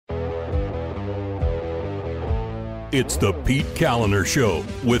It's the Pete Callender Show.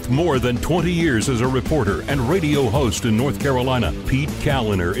 With more than 20 years as a reporter and radio host in North Carolina, Pete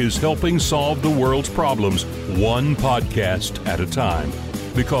Callender is helping solve the world's problems one podcast at a time.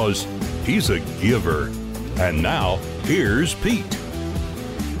 Because he's a giver. And now, here's Pete.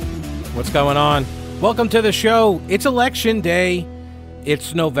 What's going on? Welcome to the show. It's election day.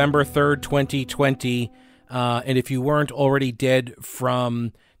 It's November 3rd, 2020. And if you weren't already dead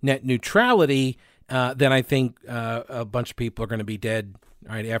from net neutrality, then I think a bunch of people are going to be dead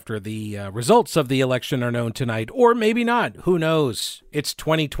right after the results of the election are known tonight. Or maybe not. Who knows? It's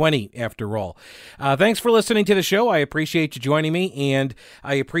 2020 after all. Thanks for listening to the show. I appreciate you joining me, and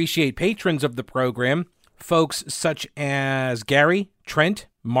I appreciate patrons of the program, folks such as Gary, Trent,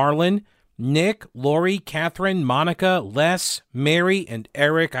 Marlon, Nick, Lori, Catherine, Monica, Les, Mary, and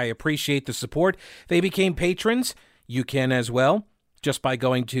Eric. I appreciate the support. They became patrons. You can as well, just by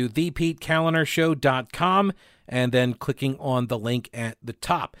going to thepetecalendershow.com and then clicking on the link at the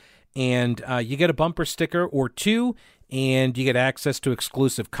top. And you get a bumper sticker or two, and you get access to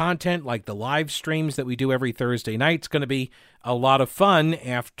exclusive content like the live streams that we do every Thursday night. It's going to be a lot of fun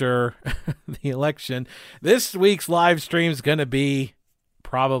after the election. This week's live stream is going to be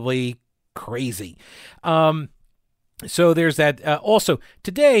probably crazy. So there's that. Also,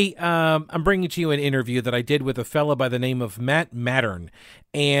 today I'm bringing to you an interview that I did with a fellow by the name of Matt Mattern,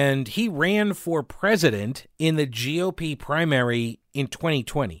 and he ran for president in the GOP primary in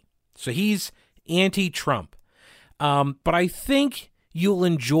 2020. So he's anti-Trump. But I think you'll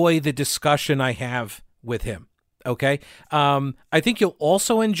enjoy the discussion I have with him, okay? I think you'll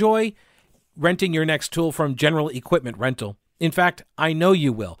also enjoy renting your next tool from General Equipment Rental. In fact, I know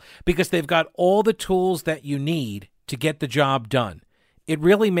you will, because they've got all the tools that you need to get the job done. It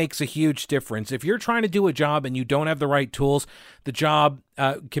really makes a huge difference. If you're trying to do a job and you don't have the right tools, the job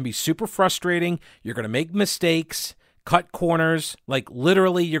can be super frustrating. You're going to make mistakes, cut corners, like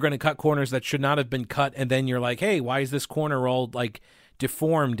literally you're going to cut corners that should not have been cut, and then you're like, hey, why is this corner all like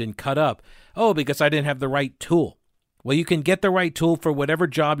deformed and cut up? Oh, because I didn't have the right tool. Well, you can get the right tool for whatever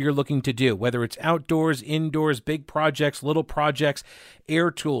job you're looking to do, whether it's outdoors, indoors, big projects, little projects,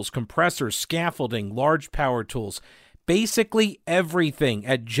 air tools, compressors, scaffolding, large power tools, basically everything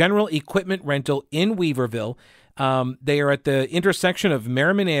at General Equipment Rental in Weaverville. They are at the intersection of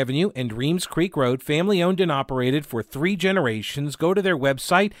Merriman Avenue and Reams Creek Road, family owned and operated for 3 generations. Go to their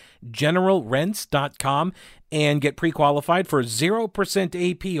website, generalrents.com, and get pre-qualified for 0%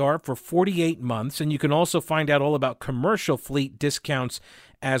 APR for 48 months. And you can also find out all about commercial fleet discounts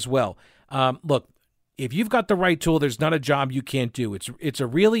as well. Look, if you've got the right tool, there's not a job you can't do. It's a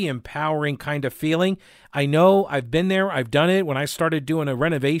really empowering kind of feeling. I know I've been there. I've done it when I started doing a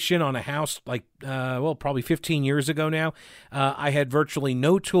renovation on a house like, probably 15 years ago now. I had virtually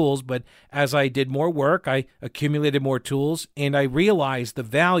no tools, but as I did more work, I accumulated more tools, and I realized the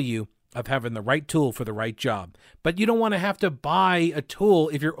value of having the right tool for the right job. But you don't want to have to buy a tool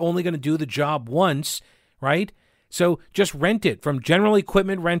if you're only going to do the job once, right? So just rent it from General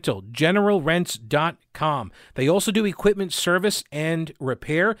Equipment Rental, generalrents.com. They also do equipment service and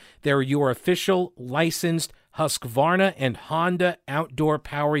repair. They're your official licensed Husqvarna and Honda outdoor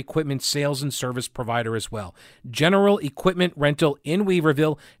power equipment sales and service provider as well. General Equipment Rental in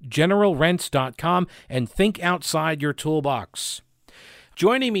Weaverville, generalrents.com, and think outside your toolbox.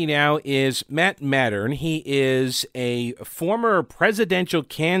 Joining me now is Matt Mattern. He is a former presidential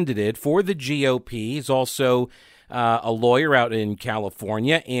candidate for the GOP. He's also a lawyer out in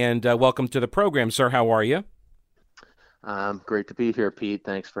California. And welcome to the program, sir. How are you? Great to be here, Pete.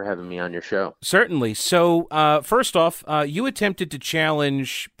 Thanks for having me on your show. Certainly. So first off, you attempted to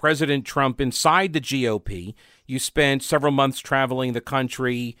challenge President Trump inside the GOP. You spent several months traveling the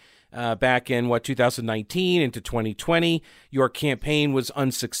country back in, 2019 into 2020. Your campaign was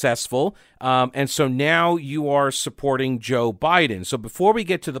unsuccessful. And so now you are supporting Joe Biden. So before we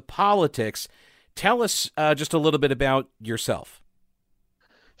get to the politics, tell us just a little bit about yourself.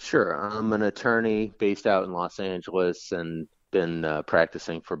 Sure. I'm an attorney based out in Los Angeles and been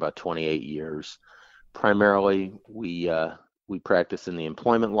practicing for about 28 years. Primarily, we practice in the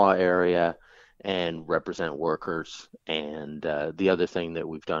employment law area and represent workers. And the other thing that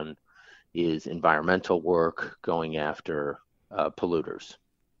we've done is environmental work, going after polluters.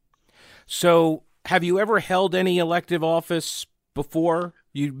 So have you ever held any elective office before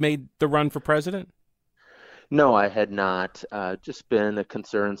you made the run for president? No, I had not. Just been a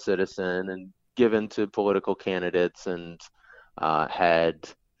concerned citizen and given to political candidates, and had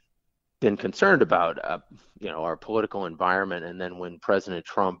been concerned about our political environment. And then when President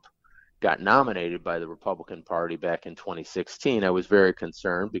Trump got nominated by the Republican Party back in 2016, I was very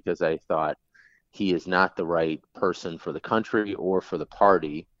concerned because I thought he is not the right person for the country or for the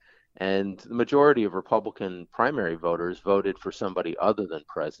party. And the majority of Republican primary voters voted for somebody other than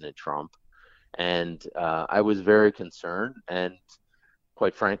President Trump. And I was very concerned. And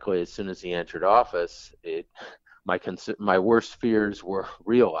quite frankly, as soon as he entered office, my worst fears were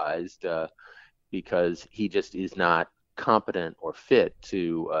realized because he just is not competent or fit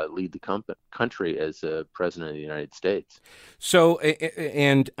to lead the country as president of the United States. So,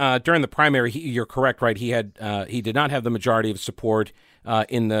 and during the primary, you're correct, right? He did not have the majority of support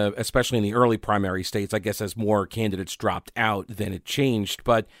especially in the early primary states. I guess as more candidates dropped out, then it changed.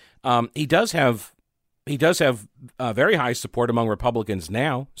 But he does have very high support among Republicans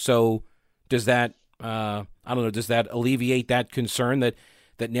now. So, does that I don't know? Does that alleviate that concern that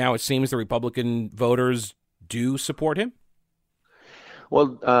now it seems the Republican voters do support him?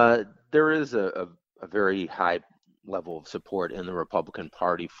 Well, there is a very high level of support in the Republican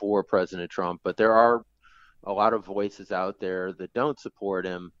Party for President Trump, but there are a lot of voices out there that don't support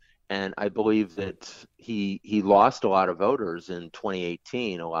him. And I believe that he lost a lot of voters in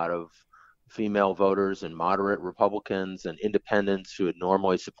 2018, a lot of female voters and moderate Republicans and independents who had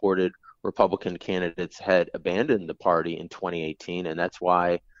normally supported Republican candidates had abandoned the party in 2018, and that's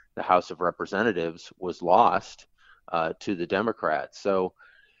why the House of Representatives was lost to the Democrats. So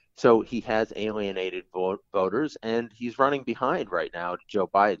he has alienated voters, and he's running behind right now to Joe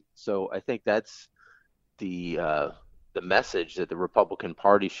Biden. So I think that's the message that the Republican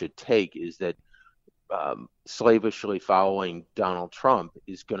Party should take, is that slavishly following Donald Trump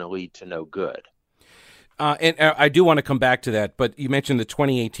is going to lead to no good. And I do want to come back to that, but you mentioned the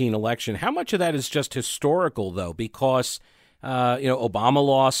 2018 election. How much of that is just historical, though? Because Obama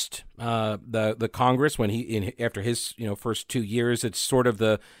lost the Congress when after his first 2 years. It's sort of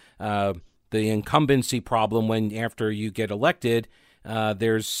the incumbency problem when after you get elected,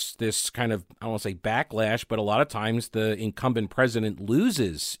 there's this kind of, I don't want to say backlash, but a lot of times the incumbent president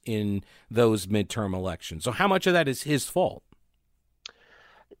loses in those midterm elections. So how much of that is his fault?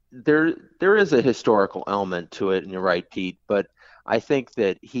 There is a historical element to it, and you're right, Pete, but I think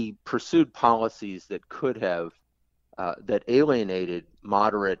that he pursued policies that could have that alienated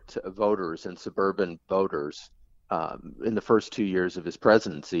moderate voters and suburban voters in the first 2 years of his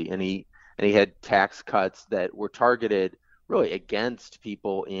presidency, and he had tax cuts that were targeted really against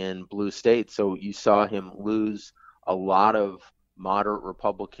people in blue states. So you saw him lose a lot of moderate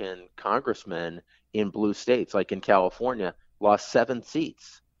Republican congressmen in blue states, like in California, lost 7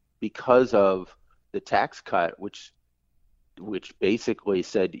 seats because of the tax cut, which basically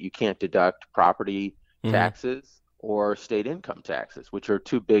said you can't deduct property taxes or state income taxes, which are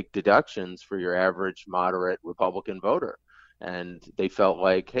 2 big deductions for your average moderate Republican voter. And they felt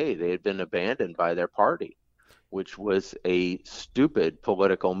like, hey, they had been abandoned by their party, which was a stupid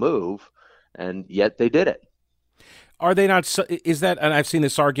political move, and yet they did it. Are they not? Is that? And I've seen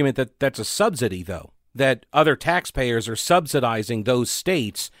this argument that that's a subsidy, though, that other taxpayers are subsidizing those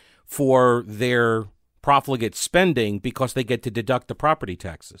states for their profligate spending because they get to deduct the property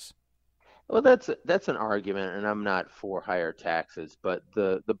taxes. Well, that's an argument, and I'm not for higher taxes, but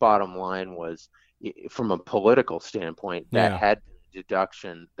the bottom line was, from a political standpoint, that had been a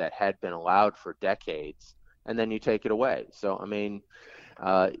deduction that had been allowed for decades, and then you take it away. So, I mean,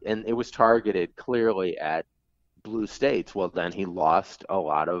 and it was targeted clearly at blue states. Well, then he lost a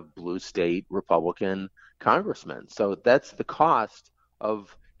lot of blue state Republican congressmen. So that's the cost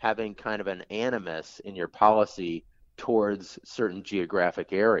of having kind of an animus in your policy towards certain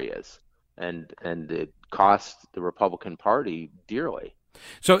geographic areas. And it cost the Republican Party dearly.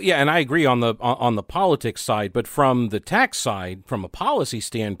 So yeah, and I agree on the politics side, but from the tax side, from a policy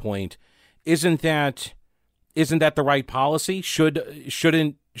standpoint, isn't that the right policy?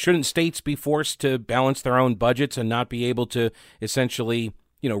 Shouldn't states be forced to balance their own budgets and not be able to essentially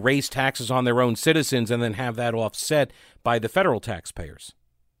raise taxes on their own citizens and then have that offset by the federal taxpayers?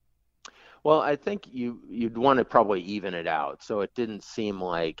 Well, I think you'd want to probably even it out, so it didn't seem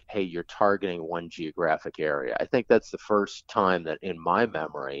like, hey, you're targeting one geographic area. I think that's the first time that in my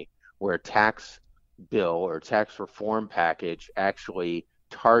memory where a tax bill or tax reform package actually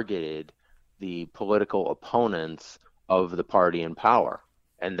targeted the political opponents of the party in power.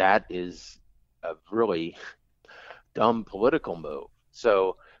 And that is a really dumb political move.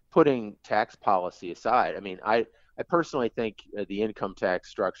 So putting tax policy aside, I mean, I personally think the income tax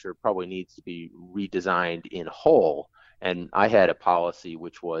structure probably needs to be redesigned in whole. And I had a policy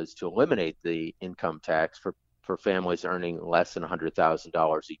which was to eliminate the income tax for families earning less than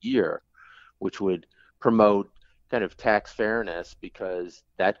 $100,000 a year, which would promote kind of tax fairness, because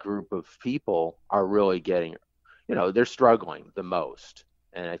that group of people are really getting, they're struggling the most.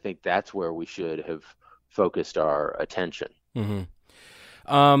 And I think that's where we should have focused our attention.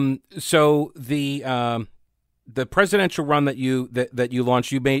 Mm-hmm. So the presidential run that you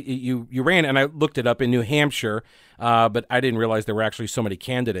launched, you ran, and I looked it up in New Hampshire, but I didn't realize there were actually so many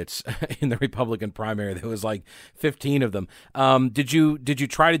candidates in the Republican primary. There was like 15 of them. Did you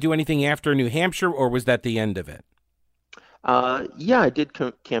try to do anything after New Hampshire, or was that the end of it? Yeah, I did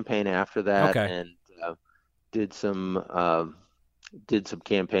campaign after that, Okay. and did some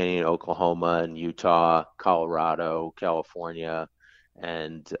campaigning in Oklahoma and Utah, Colorado, California,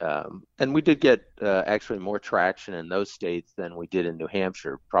 and we did get actually more traction in those states than we did in New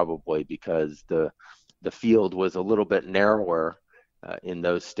Hampshire, probably because the field was a little bit narrower in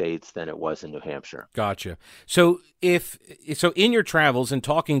those states than it was in New Hampshire. Gotcha. So in your travels and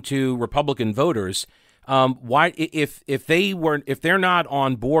talking to Republican voters, why if they're not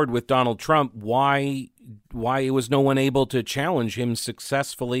on board with Donald Trump, why was no one able to challenge him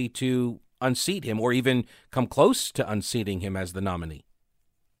successfully to unseat him, or even come close to unseating him as the nominee?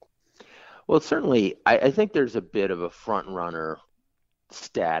 Well, certainly, I think there's a bit of a front runner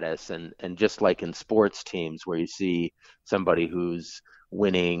status, and just like in sports teams where you see somebody who's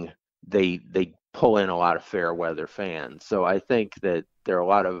winning, they pull in a lot of fair weather fans. So I think that there are a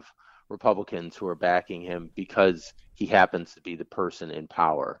lot of Republicans who are backing him because he happens to be the person in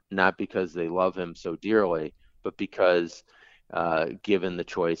power, not because they love him so dearly, but because given the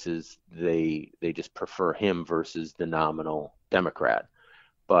choices, they just prefer him versus the nominal Democrat.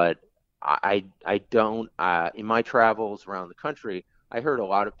 But I don't, in my travels around the country, I heard a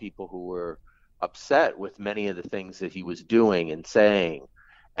lot of people who were upset with many of the things that he was doing and saying,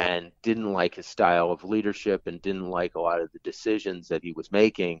 and didn't like his style of leadership and didn't like a lot of the decisions that he was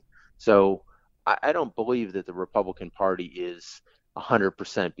making. So I don't believe that the Republican Party is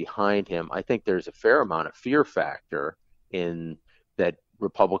 100% behind him. I think there's a fair amount of fear factor in that.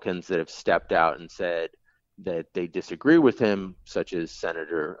 Republicans that have stepped out and said that they disagree with him, such as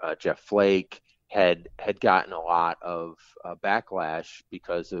Senator Jeff Flake, had gotten a lot of backlash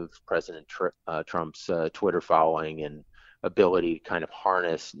because of President Trump's Twitter following and ability to kind of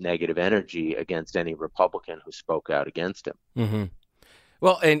harness negative energy against any Republican who spoke out against him. Mm-hmm.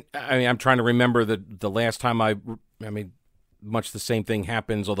 Well, and I mean, I'm trying to remember the last time I mean, much the same thing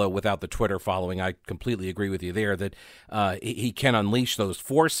happens, although without the Twitter following. I completely agree with you there that he can unleash those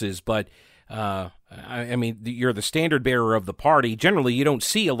forces. But, I mean, you're the standard bearer of the party. Generally, you don't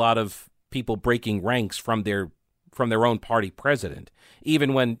see a lot of people breaking ranks from their own party president,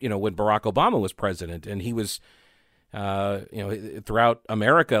 even when Barack Obama was president and he was throughout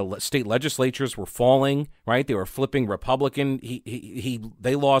America, state legislatures were falling, right? They were flipping Republican.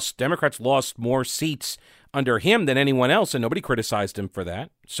 Democrats lost more seats under him than anyone else, and nobody criticized him for that.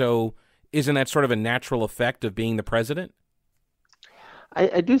 So isn't that sort of a natural effect of being the president?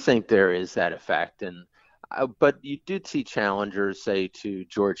 I do think there is that effect, and but you did see challengers, say, to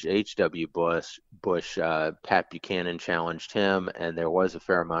George H.W. Bush, Pat Buchanan challenged him, and there was a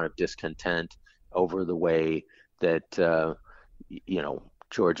fair amount of discontent over the way that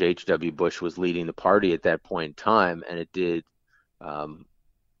George H.W. Bush was leading the party at that point in time, and it did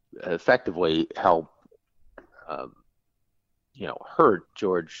effectively help hurt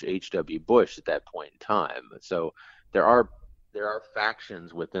George H.W. Bush at that point in time. So there are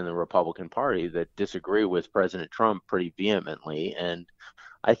factions within the Republican Party that disagree with President Trump pretty vehemently, and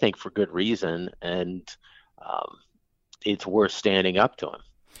I think for good reason, and it's worth standing up to him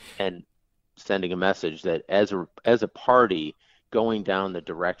and sending a message that as a party, going down the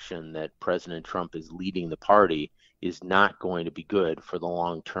direction that President Trump is leading the party is not going to be good for the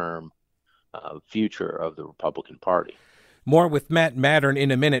long-term future of the Republican Party. More with Matt Mattern in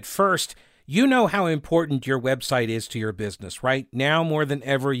a minute. First, you know how important your website is to your business, right? Now more than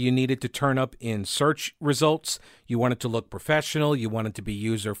ever, you need it to turn up in search results. You want it to look professional. You want it to be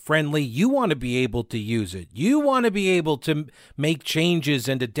user-friendly. You want to be able to use it. You want to be able to make changes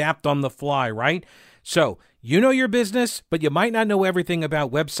and adapt on the fly, right? So you know your business, but you might not know everything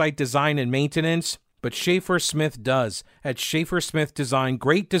about website design and maintenance. But Schaefer Smith does. At Schaefer Smith Design,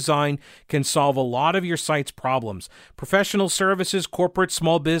 great design can solve a lot of your site's problems. Professional services, corporate,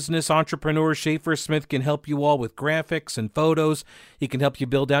 small business, entrepreneurs, Schaefer Smith can help you all with graphics and photos. He can help you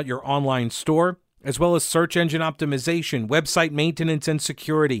build out your online store, as well as search engine optimization, website maintenance, and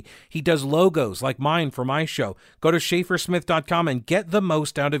security. He does logos like mine for my show. Go to schaefersmith.com and get the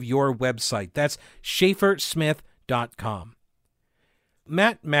most out of your website. That's schaefersmith.com.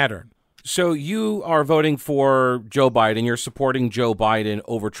 Matt Mattern. So you are voting for Joe Biden. You're supporting Joe Biden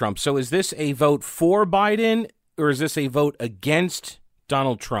over Trump. So is this a vote for Biden, or is this a vote against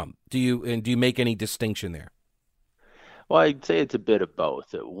Donald Trump? Do you make any distinction there? Well, I'd say it's a bit of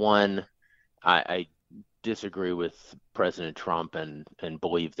both. One, I disagree with President Trump and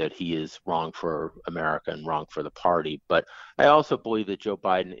believe that he is wrong for America and wrong for the party. But I also believe that Joe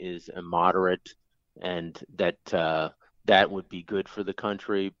Biden is a moderate, and that that would be good for the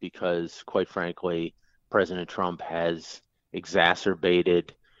country because, quite frankly, President Trump has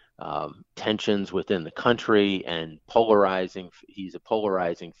exacerbated tensions within the country and polarizing. He's a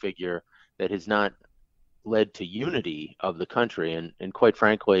polarizing figure that has not led to unity of the country. And quite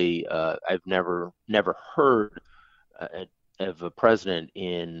frankly, I've never heard of a president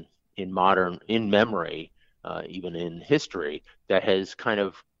in memory, even in history, that has kind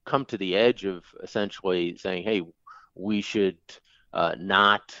of come to the edge of essentially saying, "Hey, we should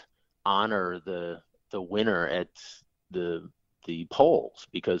not honor the winner at the polls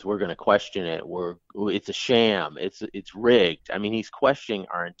because we're going to question it. It's a sham. It's rigged." I mean, he's questioning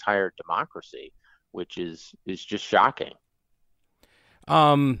our entire democracy, which is just shocking.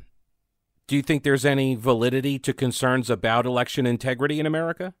 Do you think there's any validity to concerns about election integrity in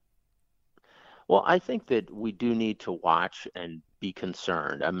America? Well, I think that we do need to watch and be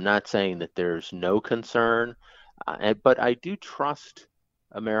concerned. I'm not saying that there's no concern, but I do trust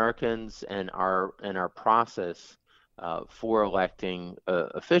Americans and our process for electing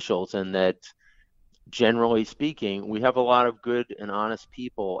officials, and that generally speaking, we have a lot of good and honest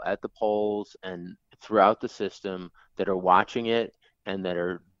people at the polls and throughout the system that are watching it and that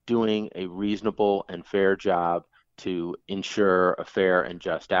are doing a reasonable and fair job to ensure a fair and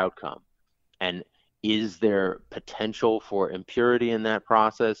just outcome. And is there potential for impurity in that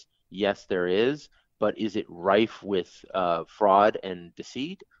process? Yes, there is. But is it rife with fraud and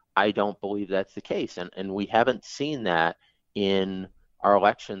deceit? I don't believe that's the case. And we haven't seen that in our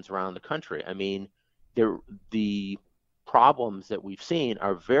elections around the country. I mean, the problems that we've seen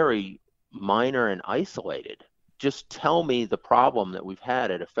are very minor and isolated. Just tell me the problem that we've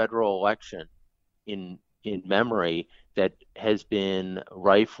had at a federal election in memory that has been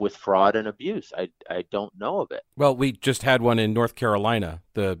rife with fraud and abuse. I don't know of it. Well, we just had one in North Carolina,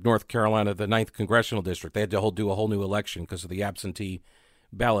 the 9th Congressional District. They had to do a whole new election because of the absentee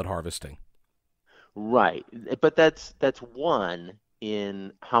ballot harvesting. Right. But that's one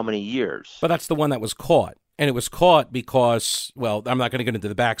in how many years? But that's the one that was caught. And it was caught because, well, I'm not going to get into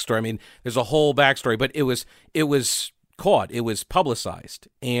the backstory. I mean, there's a whole backstory, but it was caught. It was publicized.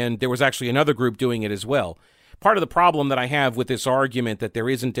 And there was actually another group doing it as well. Part of the problem that I have with this argument that there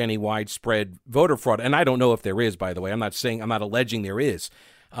isn't any widespread voter fraud, and I don't know if there is, by the way. I'm not alleging there is.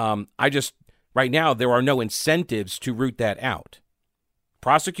 Right now, there are no incentives to root that out.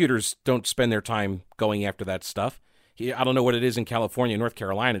 Prosecutors don't spend their time going after that stuff. I don't know what it is in California, North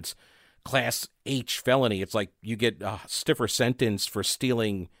Carolina. It's Class H felony. It's like you get a stiffer sentence for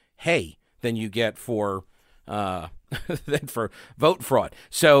stealing hay than you get for than for vote fraud.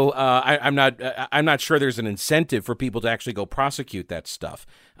 So I'm not sure there's an incentive for people to actually go prosecute that stuff.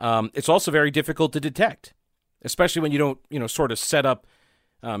 It's also very difficult to detect, especially when you don't sort of set up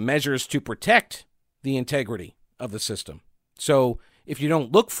measures to protect the integrity of the system. So if you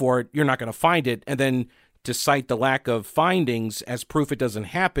don't look for it, you're not going to find it, and then to cite the lack of findings as proof it doesn't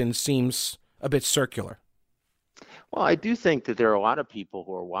happen seems a bit circular. Well, I do think that there are a lot of people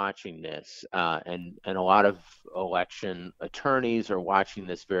who are watching this, and a lot of election attorneys are watching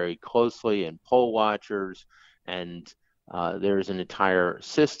this very closely, and poll watchers, and there's an entire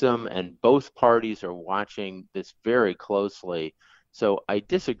system, and both parties are watching this very closely. So I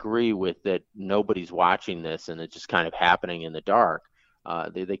disagree with that nobody's watching this and it's just kind of happening in the dark.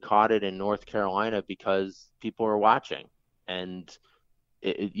 They caught it in North Carolina because people are watching, and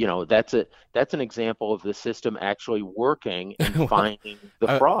that's an example of the system actually working and finding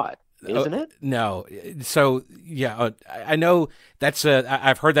the fraud, isn't it? No. So yeah, I know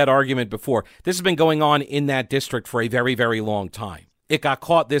I've heard that argument before. This has been going on in that district for a very, very long time. It got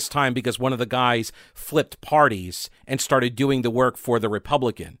caught this time because one of the guys flipped parties and started doing the work for the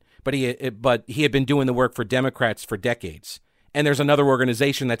Republican, but he had been doing the work for Democrats for decades. And there's another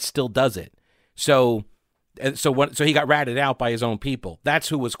organization that still does it. So he got ratted out by his own people. That's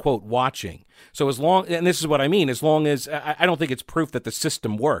who was, quote, watching. So and this is what I mean, as long as, I don't think it's proof that the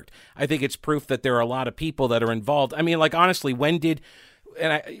system worked. I think it's proof that there are a lot of people that are involved. I mean, like, honestly, when did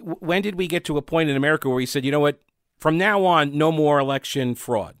we get to a point in America where we said, you know what, from now on, no more election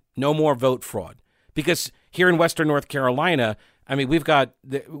fraud, no more vote fraud? Because here in Western North Carolina, I mean, we've got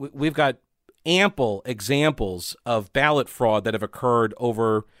ample examples of ballot fraud that have occurred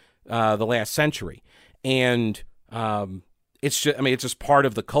over the last century. And it's just part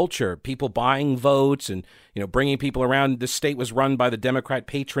of the culture. People buying votes and bringing people around. This state was run by the Democrat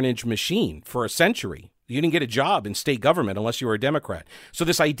patronage machine for a century. You didn't get a job in state government unless you were a Democrat. So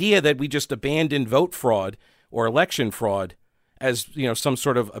this idea that we just abandoned vote fraud or election fraud as, some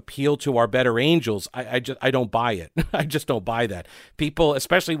sort of appeal to our better angels, I don't buy it. I just don't buy that. People,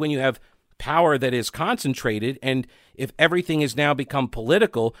 especially when you have power that is concentrated, and if everything has now become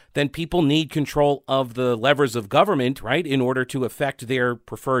political, then people need control of the levers of government, right, in order to affect their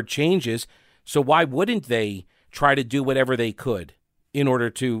preferred changes. So why wouldn't they try to do whatever they could in order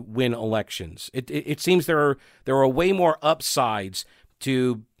to win elections? It seems there are way more upsides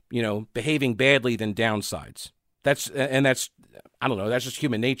to behaving badly than downsides. That's I don't know. That's just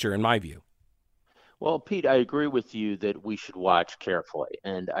human nature in my view. Well, Pete, I agree with you that we should watch carefully,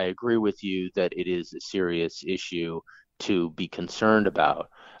 and I agree with you that it is a serious issue to be concerned about.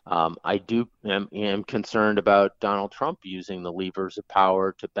 I am concerned about Donald Trump using the levers of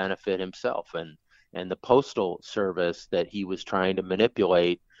power to benefit himself, and the postal service that he was trying to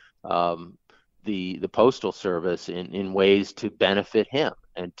manipulate the postal service in ways to benefit him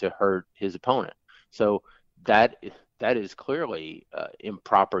and to hurt his opponent. So that is clearly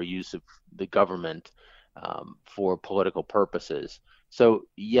improper use of the government for political purposes. So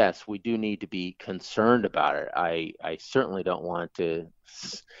yes, we do need to be concerned about it. I certainly don't want to,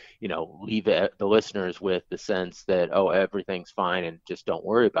 leave the listeners with the sense that, oh, everything's fine and just don't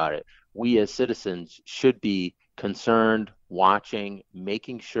worry about it. We as citizens should be concerned, watching,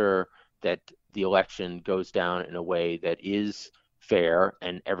 making sure that the election goes down in a way that is fair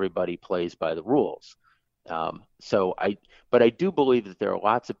and everybody plays by the rules. But I do believe that there are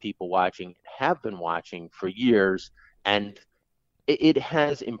lots of people watching, have been watching for years, and it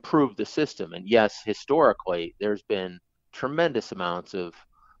has improved the system. And yes, historically, there's been tremendous amounts of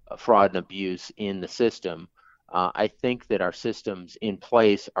fraud and abuse in the system. I think that our systems in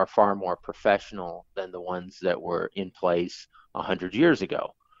place are far more professional than the ones that were in place 100 years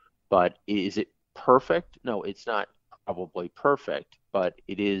ago. But is it perfect? No, it's not probably perfect, but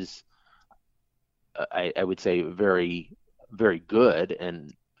it is, I would say, very, very good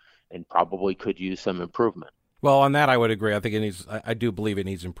and probably could use some improvement. Well, on that, I would agree. I do believe it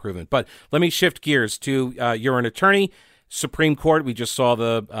needs improvement. But let me shift gears to you're an attorney, Supreme Court. We just saw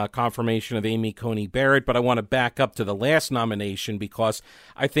the confirmation of Amy Coney Barrett, but I want to back up to the last nomination because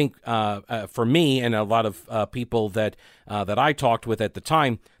I think for me and a lot of people that I talked with at the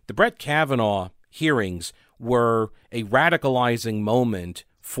time, the Brett Kavanaugh hearings were a radicalizing moment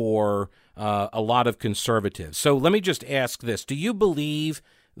for a lot of conservatives. So let me just ask this. Do you believe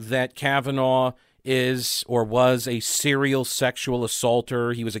that Kavanaugh is or was a serial sexual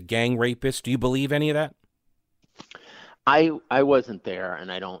assaulter? He was a gang rapist. Do you believe any of that? I wasn't there,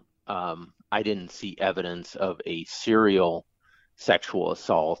 and I didn't see evidence of a serial sexual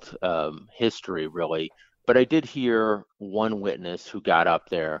assault history, really. But I did hear one witness who got up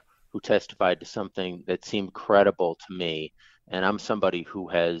there who testified to something that seemed credible to me. And I'm somebody who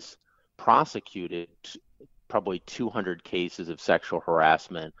has prosecuted probably 200 cases of sexual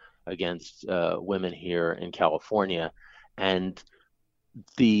harassment against women here in California. And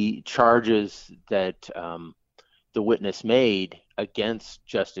the charges that the witness made against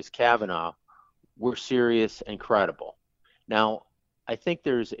Justice Kavanaugh were serious and credible. Now, I think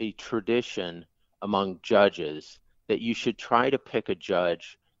there's a tradition among judges that you should try to pick a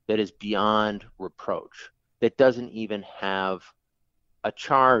judge that is beyond reproach, that doesn't even have a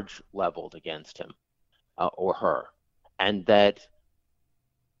charge leveled against him or her, and that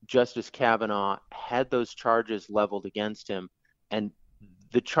Justice Kavanaugh had those charges leveled against him, and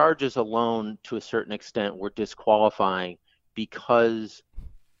the charges alone, to a certain extent, were disqualifying because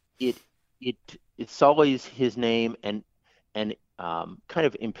it sullies his name and kind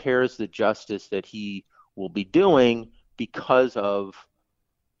of impairs the justice that he will be doing because of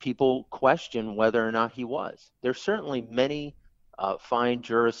people question whether or not he was. There's certainly many fine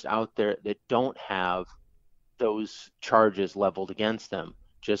jurists out there that don't have those charges leveled against them,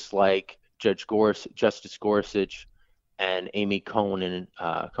 just like Justice Gorsuch and Amy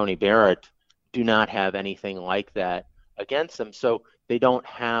Coney Barrett do not have anything like that against them. So they don't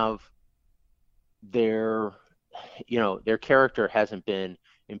have their character hasn't been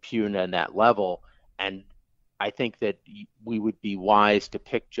impugned on that level. And I think that we would be wise to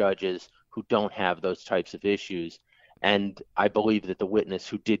pick judges who don't have those types of issues. And I believe that the witness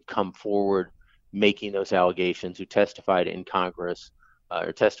who did come forward making those allegations, who testified in Congress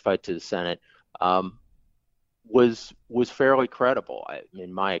or testified to the Senate, was fairly credible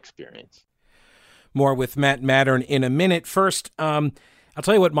in my experience. More with Matt Mattern in a minute. First, I'll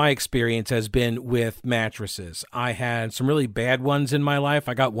tell you what my experience has been with mattresses. I had some really bad ones in my life.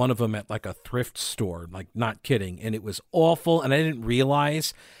 I got one of them at like a thrift store, like not kidding, and it was awful, and I didn't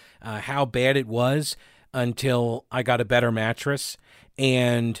realize how bad it was. until I got a better mattress.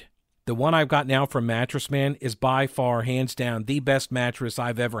 And the one I've got now from Mattress Man is by far, hands down, the best mattress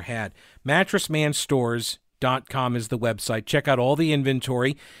I've ever had. MattressManStores.com is the website. Check out all the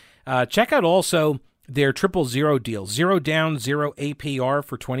inventory. Check out also their 000 deal. 0 down, 0 APR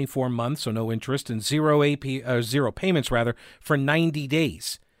for 24 months, so no interest, and 0 payments rather for 90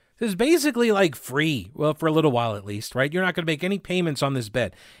 days. This is basically like free, well, for a little while at least, right? You're not going to make any payments on this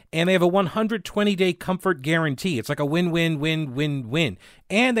bed. And they have a 120-day comfort guarantee. It's like a win-win-win-win-win.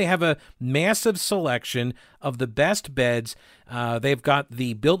 And they have a massive selection of the best beds. They've got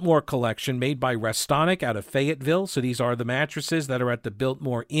the Biltmore collection made by Restonic out of Fayetteville. So these are the mattresses that are at the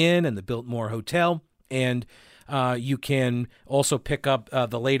Biltmore Inn and the Biltmore Hotel. And you can also pick up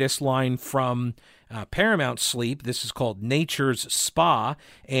the latest line from Paramount Sleep. This is called Nature's Spa,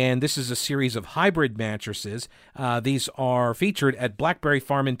 and this is a series of hybrid mattresses. These are featured at Blackberry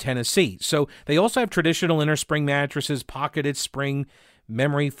Farm in Tennessee. So they also have traditional inner spring mattresses, pocketed spring,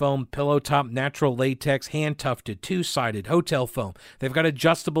 memory foam, pillow top, natural latex, hand-tufted, two-sided, hotel foam. They've got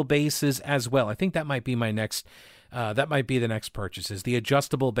adjustable bases as well. I think that might be my next that might be the next purchase, is the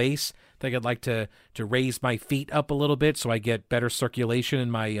adjustable base. I think I'd like to raise my feet up a little bit so I get better circulation in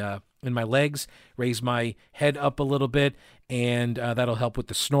my legs, raise my head up a little bit, and that'll help with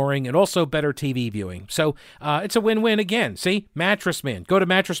the snoring and also better TV viewing. So it's a win-win again. See? Mattress Man. Go to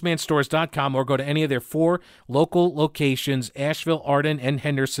MattressManStores.com or go to any of their 4 local locations, Asheville, Arden, and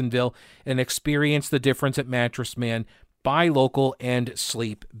Hendersonville, and experience the difference at Mattress Man. Buy local and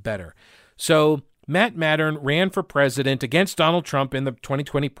sleep better. So Matt Mattern ran for president against Donald Trump in the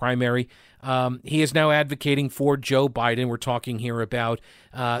 2020 primary. He is now advocating for Joe Biden. We're talking here about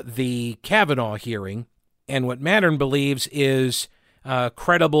the Kavanaugh hearing and what Mattern believes is a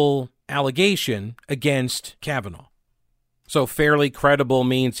credible allegation against Kavanaugh. So fairly credible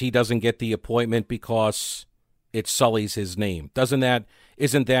means he doesn't get the appointment because it sullies his name. Isn't that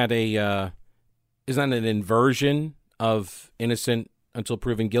an inversion of innocent until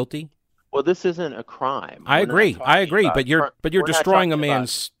proven guilty? Well, this isn't a crime. I agree, but you're destroying a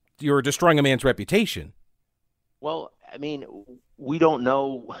man's reputation. Well, I mean, we don't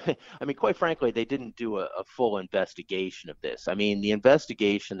know. I mean, quite frankly, they didn't do a full investigation of this. I mean, the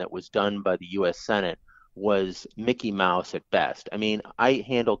investigation that was done by the U.S. Senate was Mickey Mouse at best. I mean, I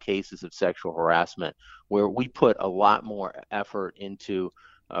handle cases of sexual harassment where we put a lot more effort into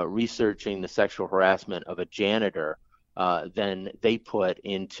researching the sexual harassment of a janitor than they put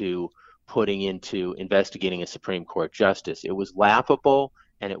into investigating a Supreme Court justice. It was laughable,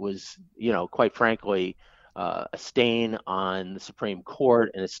 and it was, quite frankly, a stain on the Supreme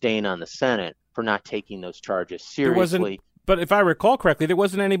Court and a stain on the Senate for not taking those charges seriously. But if I recall correctly, there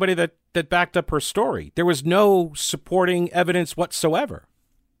wasn't anybody that backed up her story. There was no supporting evidence whatsoever.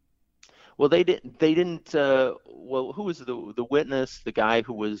 Well, they didn't. Well, who was the witness? The guy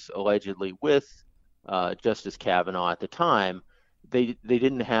who was allegedly with Justice Kavanaugh at the time. They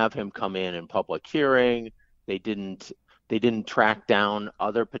didn't have him come in public hearing. They didn't track down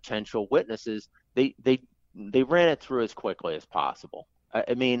other potential witnesses. They ran it through as quickly as possible.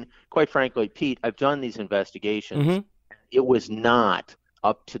 I mean, quite frankly, Pete, I've done these investigations. Mm-hmm. It was not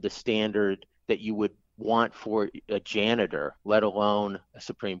up to the standard that you would want for a janitor, let alone a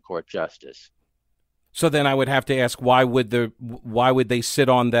Supreme Court justice. So then I would have to ask, why would they sit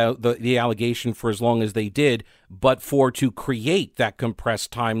on the allegation for as long as they did, but to create that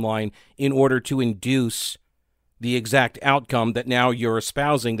compressed timeline in order to induce the exact outcome that now you're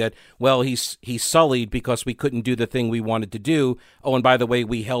espousing, that, well, he's sullied because we couldn't do the thing we wanted to do. Oh, and by the way,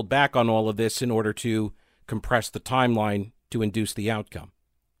 we held back on all of this in order to compress the timeline to induce the outcome.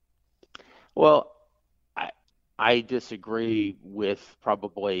 Well, I disagree with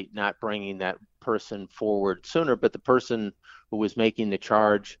probably not bringing that person forward sooner, but the person who was making the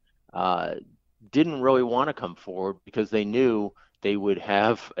charge didn't really want to come forward because they knew they would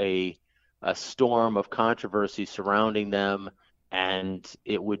have a storm of controversy surrounding them, and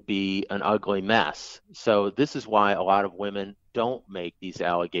it would be an ugly mess. So this is why a lot of women don't make these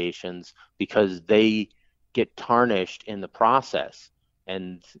allegations, because they get tarnished in the process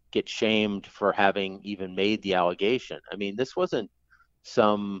and get shamed for having even made the allegation. I mean, this wasn't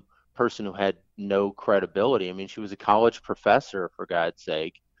some person who had no credibility. I mean, she was a college professor, for God's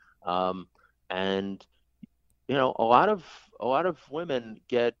sake. And a lot of women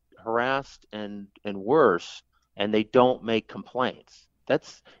get harassed and worse, and they don't make complaints.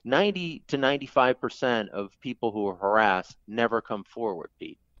 That's 90 to 95% of people who are harassed never come forward,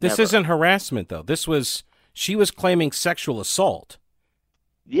 Pete. This Never. Isn't harassment, though. She was claiming sexual assault.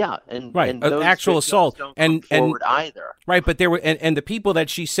 Yeah, and right, and those actual assault, don't come forward either. Right, but there were, and the people that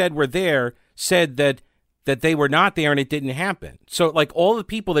she said were there said that that they were not there and it didn't happen. So, like, all the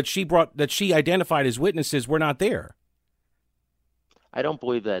people that she identified as witnesses were not there. I don't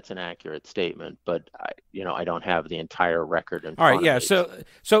believe that's an accurate statement, but I don't have the entire record in All front right, yeah. of me.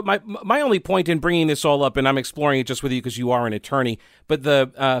 So my only point in bringing this all up, and I'm exploring it just with you because you are an attorney, but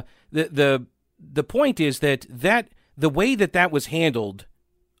the point is that the way that was handled,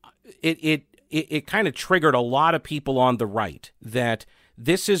 it kind of triggered a lot of people on the right, that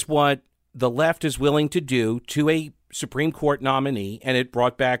this is what the left is willing to do to a Supreme Court nominee, and it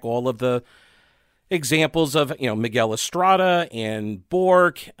brought back all of the examples of Miguel Estrada and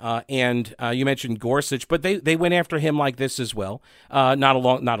Bork, and you mentioned Gorsuch, but they went after him like this as well. Not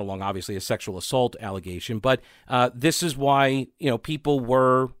along obviously a sexual assault allegation, but this is why people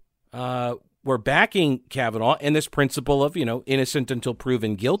were backing Kavanaugh and this principle of innocent until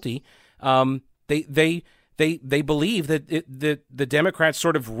proven guilty. They believe that the Democrats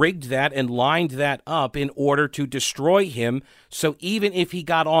sort of rigged that and lined that up in order to destroy him. So even if he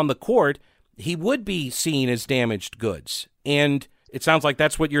got on the court, he would be seen as damaged goods. And it sounds like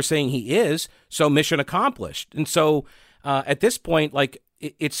that's what you're saying he is. So mission accomplished. And so at this point, like,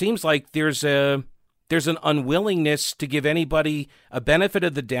 it seems like there's an unwillingness to give anybody a benefit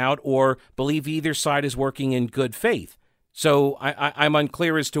of the doubt or believe either side is working in good faith. So I'm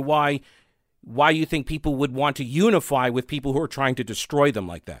unclear as to why you think people would want to unify with people who are trying to destroy them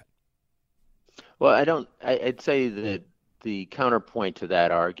like that. Well, I'd say that the counterpoint to that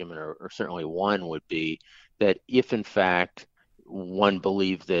argument, or certainly one, would be that if in fact one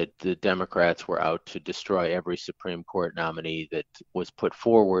believed that the Democrats were out to destroy every Supreme Court nominee that was put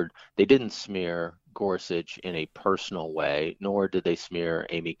forward, they didn't smear Gorsuch in a personal way, nor did they smear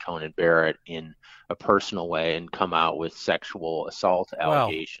Amy Coney Barrett in a personal way and come out with sexual assault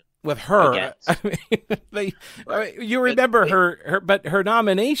allegations. With her, you remember her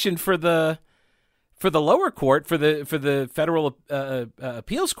nomination for the lower court, for the federal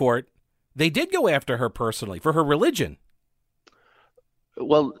appeals court, they did go after her personally for her religion.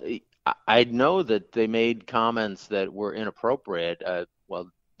 Well, I know that they made comments that were inappropriate.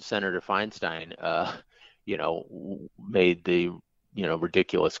 Senator Feinstein, made the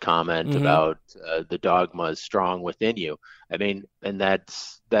ridiculous comment about the dogma is strong within you. I mean, and that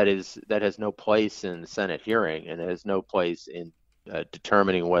has no place in the Senate hearing, and it has no place in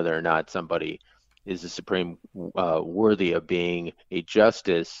determining whether or not somebody is a supreme worthy of being a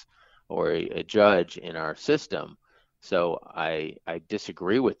justice or a judge in our system. So I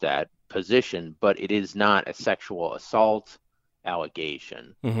disagree with that position, but it is not a sexual assault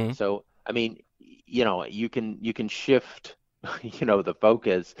allegation. So I mean, you can shift the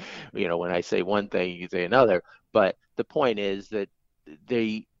focus, when I say one thing, you say another. But the point is that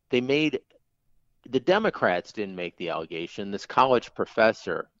the Democrats didn't make the allegation. This college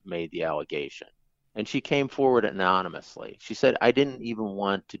professor made the allegation, and she came forward anonymously. She said, I didn't even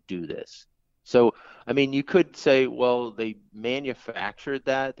want to do this. So, I mean, you could say, well, they manufactured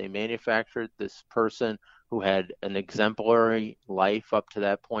that. They manufactured this person who had an exemplary life up to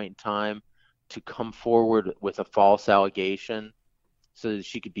that point in time to come forward with a false allegation so that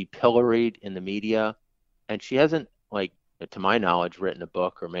she could be pilloried in the media. And she hasn't, to my knowledge, written a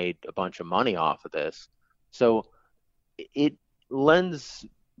book or made a bunch of money off of this. So it lends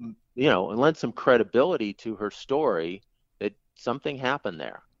some credibility to her story that something happened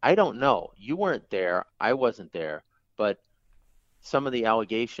there. I don't know. You weren't there. I wasn't there. But some of the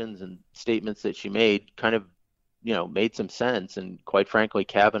allegations and statements that she made kind of made some sense. And quite frankly,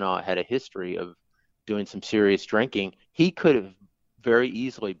 Kavanaugh had a history of doing some serious drinking. He could have very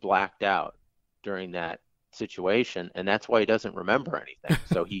easily blacked out during that situation, and that's why he doesn't remember anything.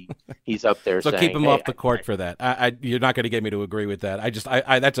 So he's up there so saying, keep him off the court for that. You're not going to get me to agree with that.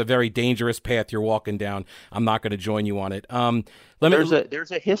 That's a very dangerous path you're walking down. I'm not going to join you on it.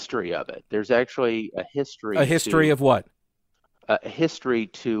 There's a history of it. There's actually a history. A history of what? A history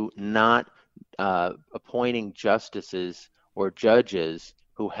to not appointing justices or judges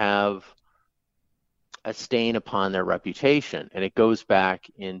who have a stain upon their reputation. And it goes back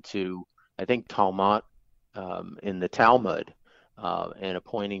into, I think, Talmud, in the Talmud, and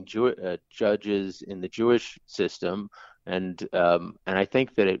appointing judges in the Jewish system. And I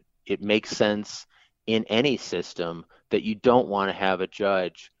think that it makes sense in any system that you don't want to have a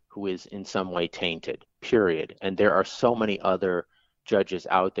judge who is in some way tainted, period. And there are so many other judges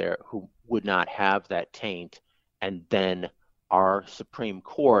out there who would not have that taint. And then our Supreme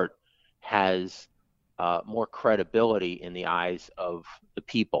Court has more credibility in the eyes of the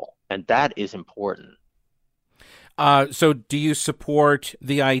people. And that is important. So do you support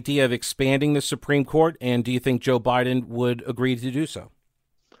the idea of expanding the Supreme Court, and do you think Joe Biden would agree to do so?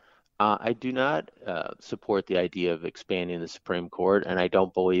 I do not support the idea of expanding the Supreme Court, and I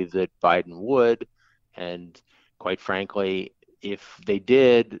don't believe that Biden would. And quite frankly, if they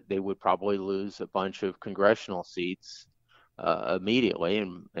did, they would probably lose a bunch of congressional seats immediately,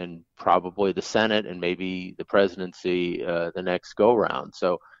 and probably the Senate and maybe the presidency the next go round.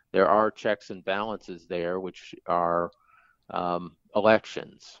 So there are checks and balances there, which are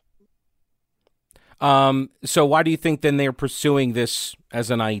elections. So why do you think then they're pursuing this as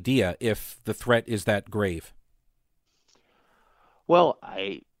an idea if the threat is that grave? Well,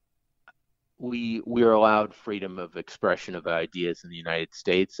 we are allowed freedom of expression of ideas in the United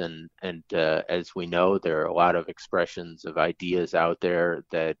States, and as we know, there are a lot of expressions of ideas out there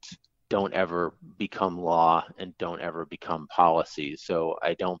that don't ever become law and don't ever become policy. So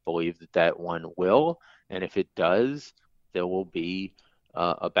I don't believe that one will, and if it does, there will be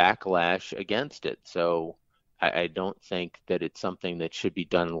a backlash against it. So I don't think that it's something that should be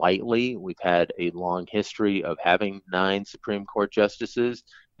done lightly. We've had a long history of having 9 Supreme Court justices,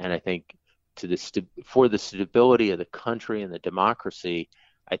 and I think for the stability of the country and the democracy,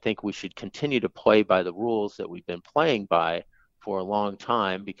 I think we should continue to play by the rules that we've been playing by for a long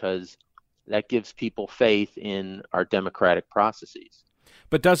time, because that gives people faith in our democratic processes.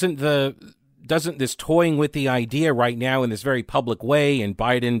 But doesn't this toying with the idea right now in this very public way, and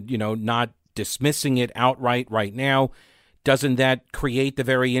Biden, not dismissing it outright right now, doesn't that create the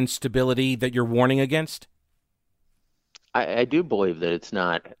very instability that you're warning against? I do believe that it's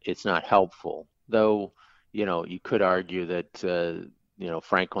not helpful, though. You could argue that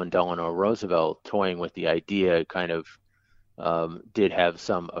Franklin Delano Roosevelt toying with the idea kind of did have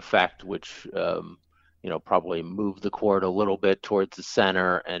some effect, which probably moved the court a little bit towards the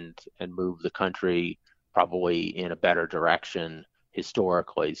center and moved the country probably in a better direction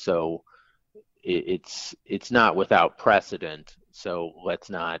historically. So it's not without precedent. So let's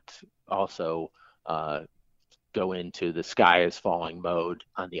not also go into the sky is falling mode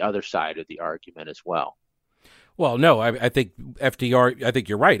on the other side of the argument as well. Well, no, I think FDR, I think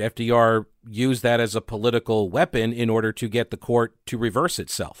you're right. FDR used that as a political weapon in order to get the court to reverse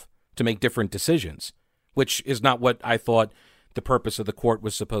itself, to make different decisions, which is not what I thought the purpose of the court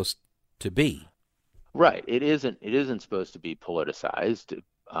was supposed to be. Right. It isn't supposed to be politicized,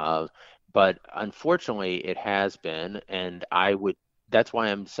 but unfortunately it has been, and that's why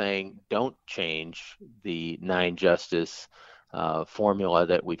I'm saying don't change the 9 justice formula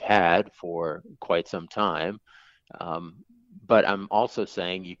that we've had for quite some time. But I'm also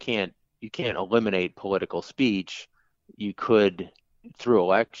saying you can't eliminate political speech. You could, through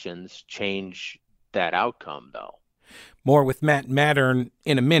elections, change that outcome, though. More with Matt Mattern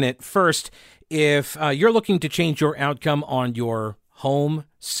in a minute. First, if you're looking to change your outcome on your home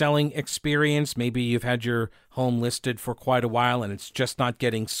selling experience, maybe you've had your home listed for quite a while and it's just not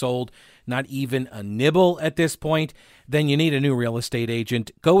getting sold, not even a nibble at this point, then you need a new real estate agent.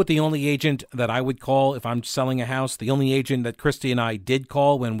 Go with the only agent that I would call if I'm selling a house, the only agent that Christy and I did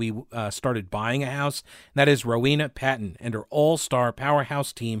call when we started buying a house. That is Rowena Patton and her all-star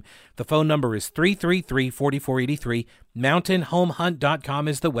powerhouse team. The phone number is 333-4483. MountainHomeHunt.com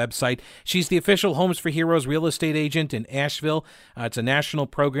is the website. She's the official Homes for Heroes real estate agent in Asheville. It's a national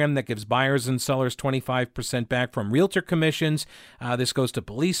program that gives buyers and sellers 25% back from realtor commissions. This goes to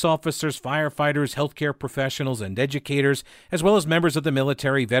police officers, firefighters, healthcare professionals, and educators, as well as members of the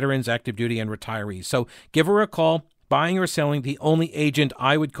military, veterans, active duty, and retirees. So give her a call. Buying or selling, the only agent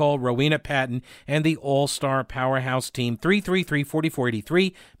I would call, Rowena Patton and the all-star powerhouse team,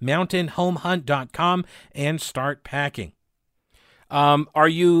 333-4483, mountainhomehunt.com, and start packing. Are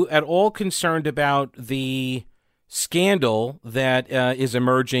you at all concerned about the scandal that is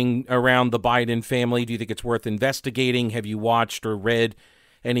emerging around the Biden family? Do you think it's worth investigating? Have you watched or read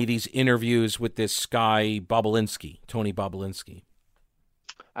any of these interviews with this guy, Tony Bobulinski?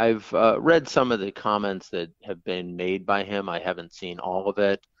 I've read some of the comments that have been made by him. I haven't seen all of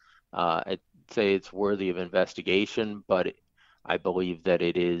it. I'd say it's worthy of investigation, but I believe that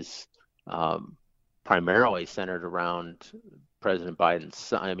it is primarily centered around Vice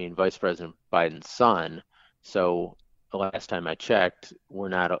President Biden's son. So the last time I checked, we're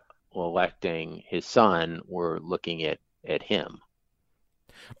not electing his son. We're looking at him.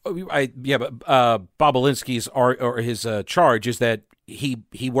 But Bobulinski's or his charge is that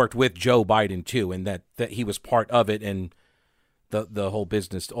he worked with Joe Biden too, and that he was part of it, and the whole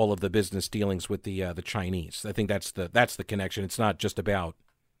business, all of the business dealings with the Chinese. I think that's the connection. It's not just about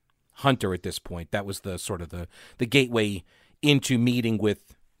Hunter at this point. That was the sort of the gateway into meeting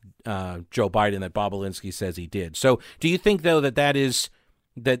with Joe Biden that Bobulinski says he did. So do you think though that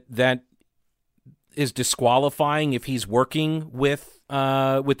is disqualifying if he's working with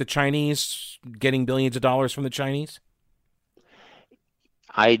the Chinese, getting billions of dollars from the Chinese?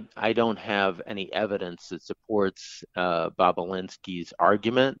 I don't have any evidence that supports Bobulinski's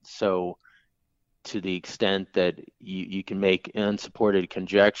argument. So to the extent that you can make unsupported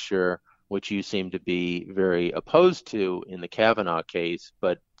conjecture, which you seem to be very opposed to in the Kavanaugh case,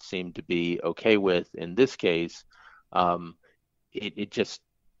 but seem to be okay with in this case,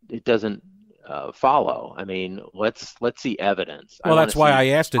 it doesn't follow. I mean, let's see evidence. Well, that's why I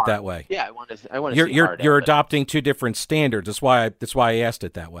asked it that way. Yeah, I want to see hard evidence. You're adopting two different standards. That's why I asked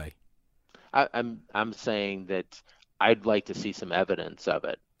it that way. I'm saying that I'd like to see some evidence of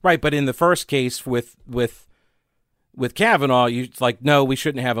it. Right, but in the first case with Kavanaugh, it's like, no, we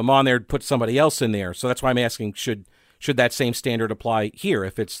shouldn't have him on there. Put somebody else in there. So that's why I'm asking, should that same standard apply here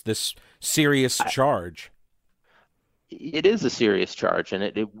if it's this serious charge? It is a serious charge, and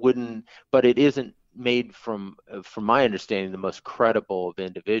it wouldn't, but it isn't made from my understanding, the most credible of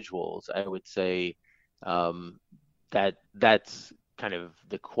individuals. I would say that's kind of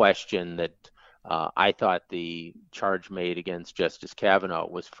the question that I thought the charge made against Justice Kavanaugh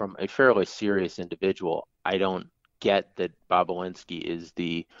was from a fairly serious individual. I don't get that Bobulinski is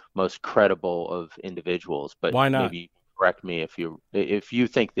the most credible of individuals, but why not? Maybe correct me if you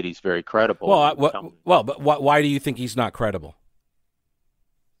think that he's very credible. But why do you think he's not credible?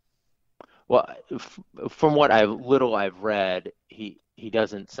 Well, from what I've read, he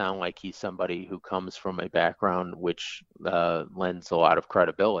doesn't sound like he's somebody who comes from a background which lends a lot of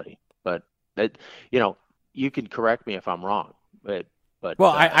credibility. But that, you can correct me if I'm wrong. But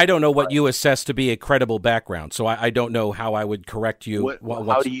I don't know what you assess to be a credible background, so I don't know how I would correct you.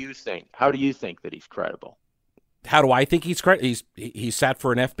 How do you think that he's credible? How do I think he's credible? He sat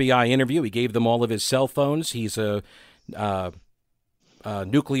for an FBI interview. He gave them all of his cell phones. He's a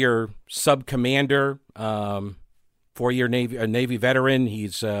nuclear sub commander, 4-year Navy veteran.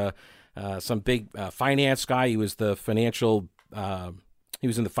 He's some big finance guy. He was the financial. He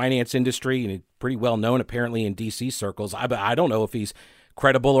was in the finance industry and pretty well known apparently in D.C. circles. I don't know if he's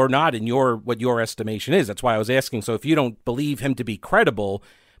credible or not in what your estimation is. That's why I was asking. So if you don't believe him to be credible,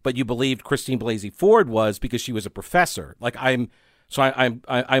 but you believed Christine Blasey Ford was because she was a professor, I'm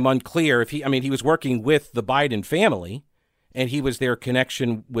unclear if he was working with the Biden family, and he was their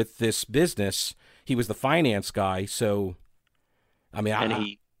connection with this business. He was the finance guy. So,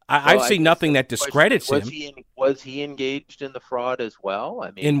 I've seen nothing that discredits him. Was he engaged in the fraud as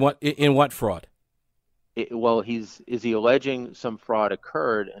well? In what fraud? Is he alleging some fraud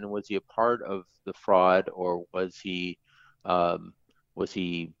occurred, and was he a part of the fraud, or was he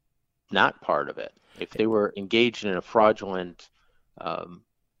not part of it? If they were engaged in a fraudulent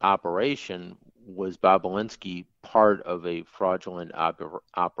operation, was Bobulinski part of a fraudulent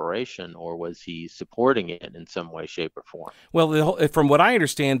operation, or was he supporting it in some way, shape, or form? Well, from what I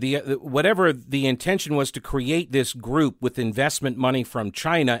understand, whatever the intention was to create this group with investment money from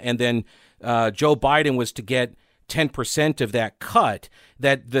China, and then Joe Biden was to get 10% of that cut,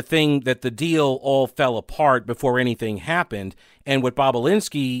 that the deal all fell apart before anything happened. And what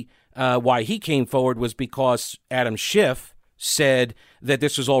Bobulinski, why he came forward was because Adam Schiff said that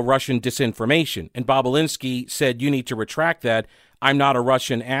this was all Russian disinformation. And Bobulinski said, you need to retract that. I'm not a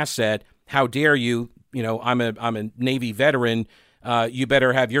Russian asset. How dare you? I'm a Navy veteran. You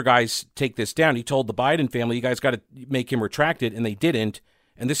better have your guys take this down. He told the Biden family, you guys got to make him retract it, and they didn't.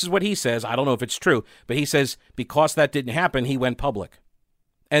 And this is what he says. I don't know if it's true, but he says because that didn't happen, he went public.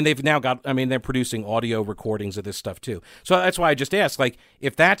 And they've now got, they're producing audio recordings of this stuff too. So that's why I just asked,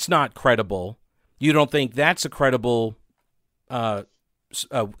 if that's not credible, you don't think that's a credible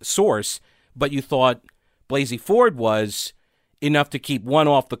source, but you thought Blasey Ford was enough to keep one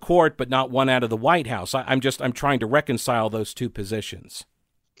off the court, but not one out of the White House. I'm trying to reconcile those two positions.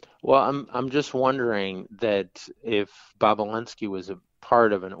 Well, I'm just wondering that if Bobulinski was a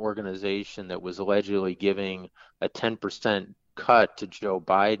part of an organization that was allegedly giving a 10% cut to Joe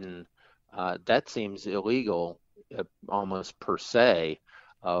Biden, that seems illegal, almost per se,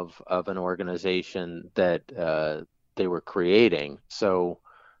 of an organization that they were creating. So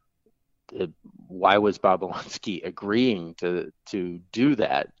why was Bobulinski agreeing to do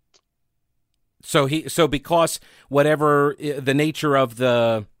that? So because whatever the nature of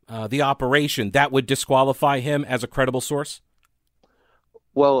the operation, that would disqualify him as a credible source?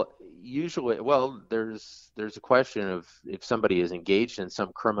 Well, usually, there's a question of if somebody is engaged in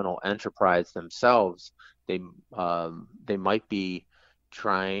some criminal enterprise themselves, they might be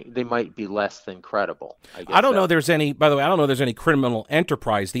less than credible. I don't know there's any, by the way, I don't know there's any criminal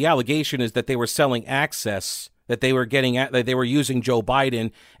enterprise. The allegation is that they were selling access, that they were getting at, that they were using Joe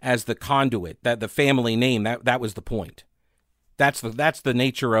Biden as the conduit, that the family name, that was the point. That's the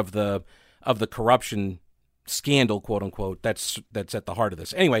nature of the corruption scandal, quote unquote, that's at the heart of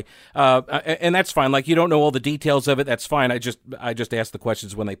this. Anyway, and that's fine. Like, you don't know all the details of it. That's fine. I just ask the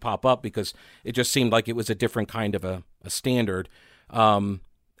questions when they pop up because it just seemed like it was a different kind of a standard. And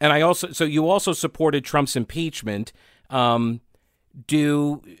you also supported Trump's impeachment. He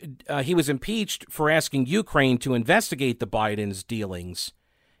was impeached for asking Ukraine to investigate the Biden's dealings,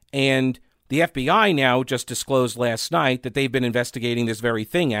 and the FBI now just disclosed last night that they've been investigating this very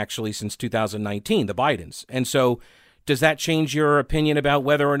thing actually since 2019, the Bidens. And so does that change your opinion about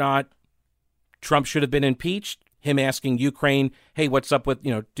whether or not Trump should have been impeached? Him asking Ukraine, hey, what's up with,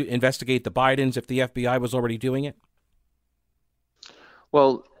 to investigate the Bidens if the FBI was already doing it?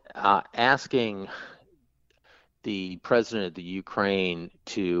 Well, asking the president of the Ukraine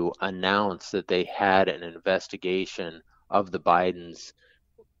to announce that they had an investigation of the Bidens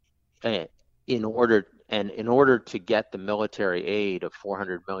in order to get the military aid of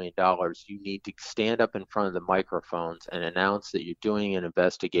 $400 million, you need to stand up in front of the microphones and announce that you're doing an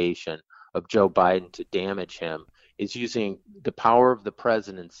investigation of Joe Biden to damage him, is using the power of the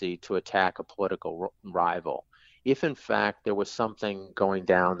presidency to attack a political rival. If in fact there was something going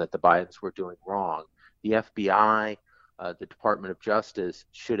down that the Bidens were doing wrong, the FBI, the Department of Justice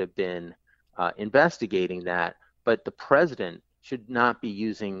should have been investigating that, but the president should not be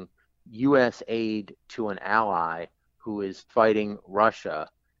using U.S. aid to an ally who is fighting Russia,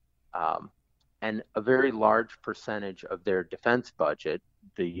 and a very large percentage of their defense budget,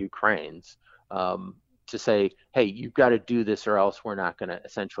 the Ukraine's, to say, hey, you've got to do this or else we're not going to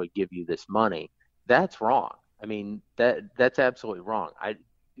essentially give you this money. That's wrong. I mean, that's absolutely wrong.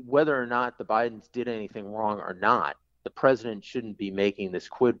 Whether or not the Bidens did anything wrong or not, the president shouldn't be making this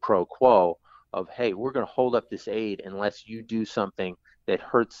quid pro quo of, hey, we're going to hold up this aid unless you do something that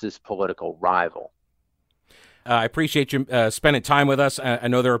hurts this political rival. I appreciate you spending time with us. I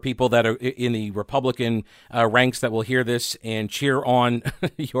know there are people that are in the Republican ranks that will hear this and cheer on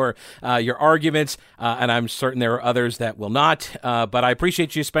your arguments, and I'm certain there are others that will not. But I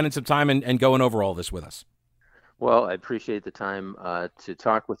appreciate you spending some time and going over all this with us. Well, I appreciate the time to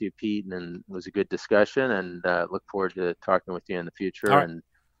talk with you, Pete, and it was a good discussion, and look forward to talking with you in the future. Right.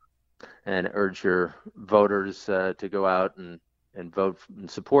 And urge your voters to go out and vote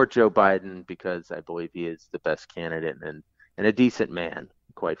and support Joe Biden, because I believe he is the best candidate and a decent man,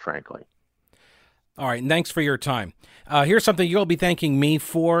 quite frankly. All right, and thanks for your time. Here's something you'll be thanking me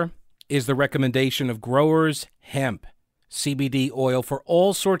for, is the recommendation of Growers Hemp CBD oil. For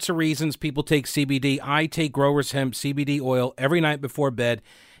all sorts of reasons, people take CBD. I take Growers Hemp CBD oil every night before bed,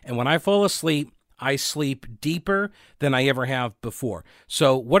 and when I fall asleep, I sleep deeper than I ever have before.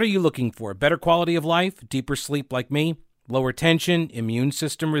 So what are you looking for? Better quality of life, deeper sleep like me, lower tension, immune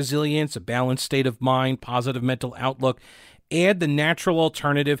system resilience, a balanced state of mind, positive mental outlook. Add the natural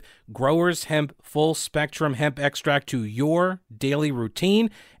alternative, Growers Hemp Full Spectrum Hemp Extract, to your daily routine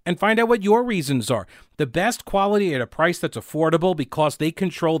and find out what your reasons are. The best quality at a price that's affordable because they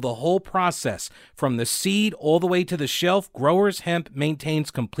control the whole process. From the seed all the way to the shelf, Growers Hemp maintains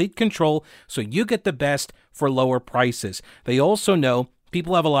complete control so you get the best for lower prices. They also know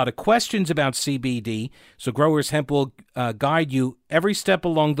people have a lot of questions about CBD, so Growers Hemp will guide you every step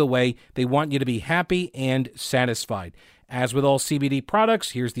along the way. They want you to be happy and satisfied. As with all CBD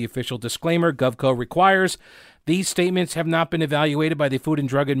products, here's the official disclaimer GovCo requires. These statements have not been evaluated by the Food and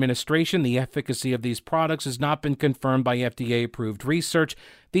Drug Administration. The efficacy of these products has not been confirmed by FDA-approved research.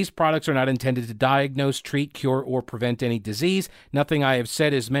 These products are not intended to diagnose, treat, cure, or prevent any disease. Nothing I have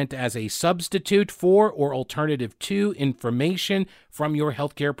said is meant as a substitute for or alternative to information from your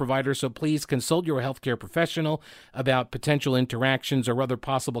healthcare provider, so please consult your healthcare professional about potential interactions or other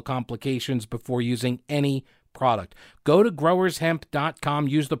possible complications before using any product. Go to growershemp.com.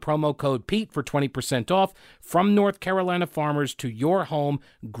 Use the promo code Pete for 20% off. From North Carolina farmers to your home,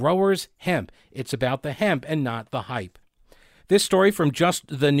 Growers Hemp. It's about the hemp and not the hype. This story from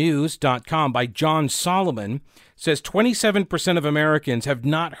justthenews.com by John Solomon says 27% of Americans have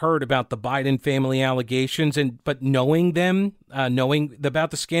not heard about the Biden family allegations, but knowing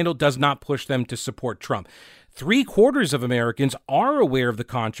about the scandal does not push them to support Trump. 3/4 of Americans are aware of the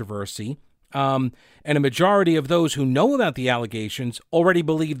controversy. And a majority of those who know about the allegations already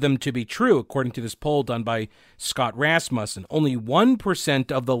believe them to be true, according to this poll done by Scott Rasmussen. Only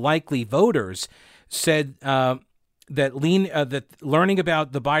 1% of the likely voters said that learning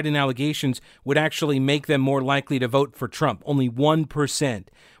about the Biden allegations would actually make them more likely to vote for Trump. Only 1%,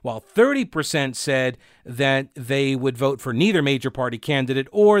 while 30% said that they would vote for neither major party candidate,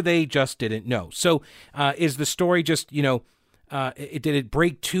 or they just didn't know. So is the story just, did it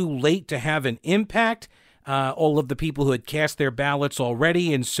break too late to have an impact? All of the people who had cast their ballots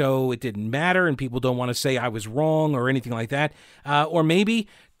already, and so it didn't matter, and people don't want to say I was wrong or anything like that. Or maybe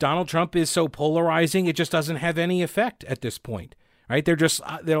Donald Trump is so polarizing, it just doesn't have any effect at this point, right?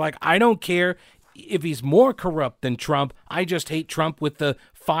 They're like, I don't care if he's more corrupt than Trump. I just hate Trump with the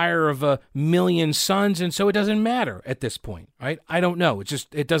fire of a million suns, and so it doesn't matter at this point, right? I don't know.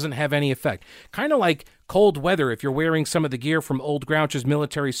 It doesn't have any effect. Kind of like cold weather. If you're wearing some of the gear from Old Grouch's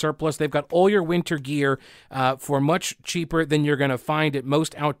Military Surplus, they've got all your winter gear for much cheaper than you're going to find at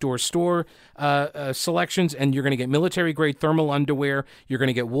most outdoor store selections, and you're going to get military-grade thermal underwear. You're going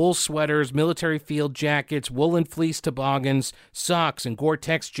to get wool sweaters, military field jackets, woolen fleece toboggans, socks, and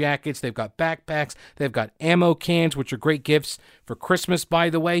Gore-Tex jackets. They've got backpacks. They've got ammo cans, which are great gifts for Christmas,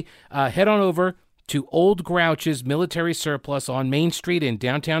 by the way. Head on over to Old Grouch's Military Surplus on Main Street in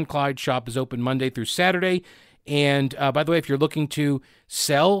downtown Clyde. Shop is open Monday through Saturday. And by the way, if you're looking to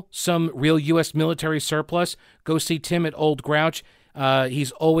sell some real U.S. military surplus, go see Tim at Old Grouch.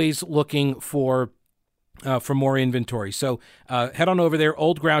 He's always looking for more inventory. So head on over there.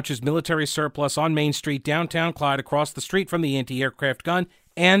 Old Grouch's Military Surplus on Main Street, downtown Clyde, across the street from the anti-aircraft gun,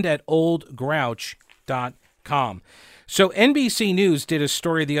 and at oldgrouch.com. So NBC News did a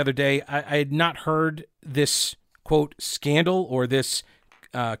story the other day. I had not heard this, quote, scandal or this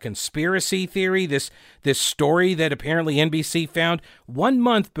conspiracy theory, this story that apparently NBC found 1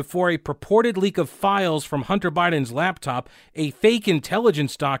 month before a purported leak of files from Hunter Biden's laptop. A fake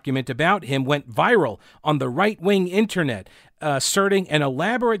intelligence document about him went viral on the right-wing internet, asserting an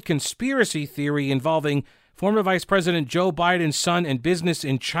elaborate conspiracy theory involving former Vice President Joe Biden's son and business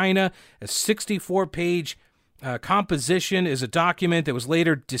in China. A 64-page composition is a document that was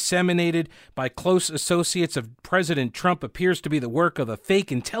later disseminated by close associates of President Trump, appears to be the work of a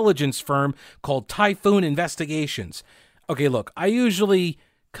fake intelligence firm called Typhoon Investigations. Okay, look, I usually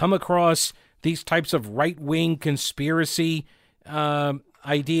come across these types of right-wing conspiracy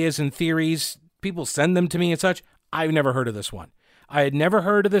ideas and theories. People send them to me and such. I've never heard of this one. I had never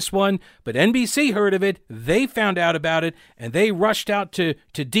heard of this one, but NBC heard of it. They found out about it, and they rushed out to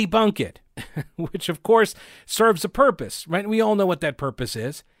debunk it, which, of course, serves a purpose, right? We all know what that purpose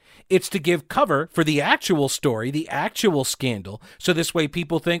is. It's to give cover for the actual story, the actual scandal. So this way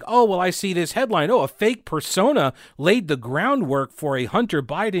people think, oh, well, I see this headline. Oh, a fake persona laid the groundwork for a Hunter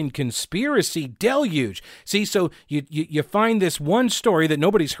Biden conspiracy deluge. See, so you find this one story that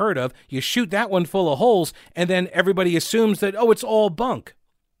nobody's heard of, you shoot that one full of holes, and then everybody assumes that, oh, it's all bunk.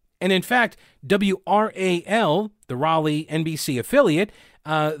 And in fact, WRAL, the Raleigh NBC affiliate,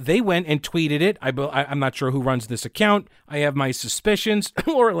 they went and tweeted it. I'm not sure who runs this account. I have my suspicions,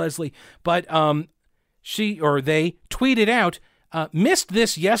 Laura Leslie, but she or they tweeted out, missed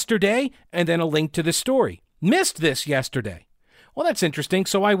this yesterday, and then a link to the story. Missed this yesterday. Well, that's interesting.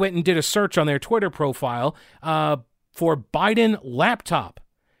 So I went and did a search on their Twitter profile for Biden laptop.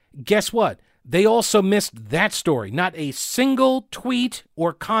 Guess what? They also missed that story. Not a single tweet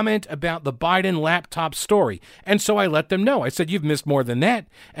or comment about the Biden laptop story. And so I let them know. I said, you've missed more than that.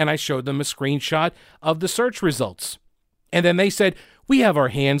 And I showed them a screenshot of the search results. And then they said, we have our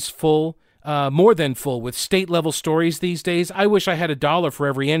hands full, more than full, with state-level stories these days. I wish I had $1 for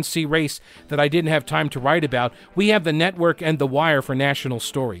every NC race that I didn't have time to write about. We have the network and the wire for national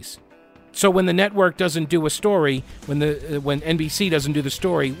stories. So when the network doesn't do a story, when NBC doesn't do the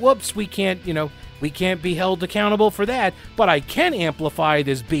story, whoops, we can't be held accountable for that, but I can amplify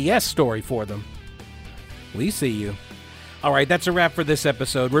this BS story for them. We see you. All right, that's a wrap for this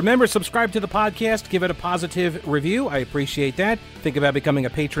episode. Remember, subscribe to the podcast, give it a positive review. I appreciate that. Think about becoming a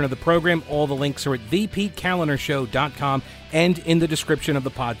patron of the program. All the links are at thepetekalinershow.com and in the description of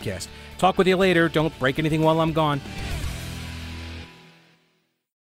the podcast. Talk with you later. Don't break anything while I'm gone.